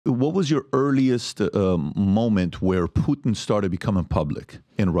What was your earliest moment where Putin started becoming public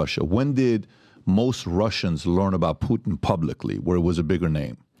in Russia? When did most Russians learn about Putin publicly, where it was a bigger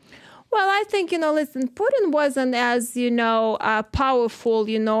name? Well, I think, listen, Putin wasn't as, powerful,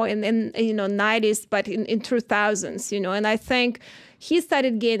 in 90s, but in 2000s, and I think he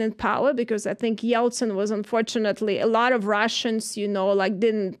started gaining power because I think Yeltsin was, unfortunately, a lot of Russians,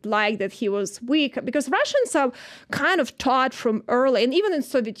 didn't like that he was weak, because Russians are kind of taught from early, and even in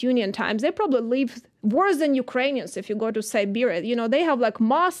Soviet Union times, they probably lived worse than Ukrainians if you go to Siberia. They have like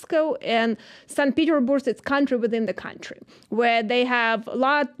Moscow and St. Petersburg, it's country within the country, where they have a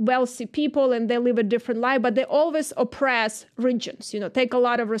lot of wealthy people and they live a different life, but they always oppress regions, take a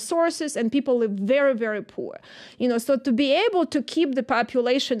lot of resources, and people live very, very poor. So to be able to keep the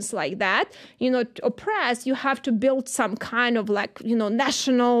populations like that, oppressed, you have to build some kind of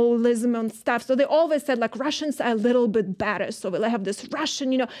nationalism and stuff. So they always said Russians are a little bit better. So we'll have this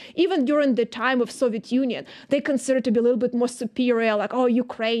Russian, even during the time of Soviet Union, they considered to be a little bit more superior,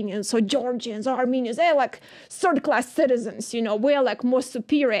 Ukrainians or Georgians or Armenians, they're third-class citizens, we're more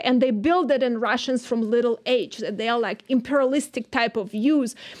superior. And they build it in Russians from little age, that they are imperialistic type of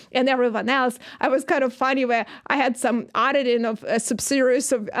views and everyone else. I was kind of funny where I had some auditing of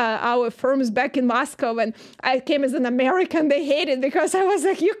subsidiaries of our firms back in Moscow, and I came as an American. They hated because I was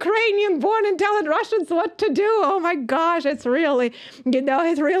Ukrainian born and telling Russians what to do. Oh my gosh, it's really,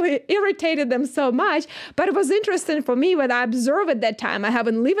 it really irritated them so much. But it was interesting for me when I observed at that time, I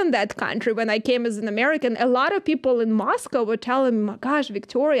haven't lived in that country, when I came as an American, a lot of people in Moscow were telling me, my gosh,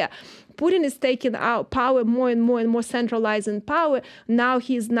 Victoria, Putin is taking out power more and more centralizing power. Now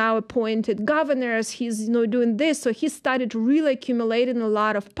he's appointed governors. He's doing this. So he started really accumulating a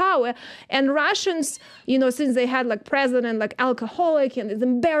lot of power. And Russians, since they had president alcoholic and it's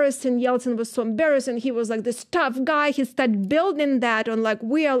embarrassing, Yeltsin was so embarrassing. He was this tough guy. He started building that on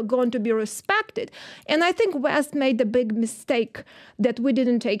we are going to be respected. And I think West made the big mistake that we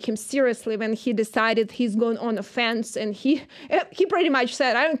didn't take him seriously when he decided he's going on offense. And he pretty much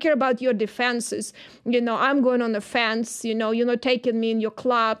said, I don't care about your defenses, I'm going on the fence, you're not taking me in your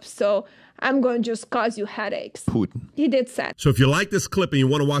club, so I'm going to just cause you headaches. Putin. He did say. So if you like this clip and you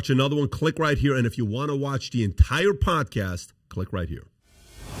want to watch another one, click right here. And if you want to watch the entire podcast, click right here.